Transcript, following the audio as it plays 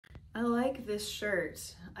I like this shirt.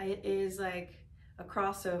 It is like a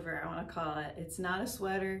crossover, I want to call it. It's not a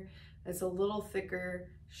sweater. It's a little thicker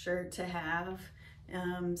shirt to have.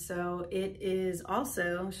 So it is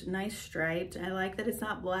also nice striped. I like that it's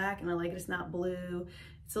not black, and I like it's not blue.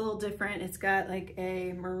 It's a little different. It's got like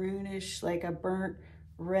a maroonish, like a burnt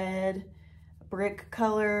red brick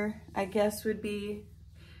color, I guess would be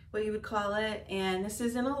what you would call it. And this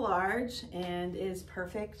is in a large and is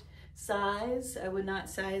perfect size. I would not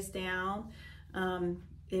size down.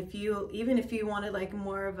 Even if you wanted like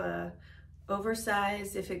more of a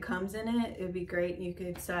oversized, if it comes in it, it'd be great. You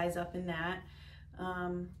could size up in that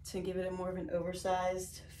to give it a more of an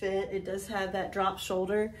oversized fit. It does have that drop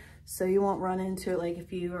shoulder, so you won't run into it like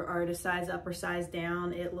if you are to size up or size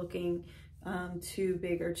down, it looking too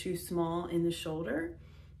big or too small in the shoulder.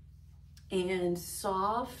 And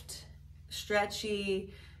soft,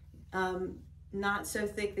 stretchy, not so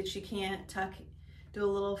thick that you can't tuck, do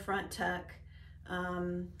a little front tuck.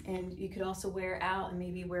 And you could also wear out and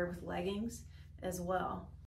maybe wear with leggings as well.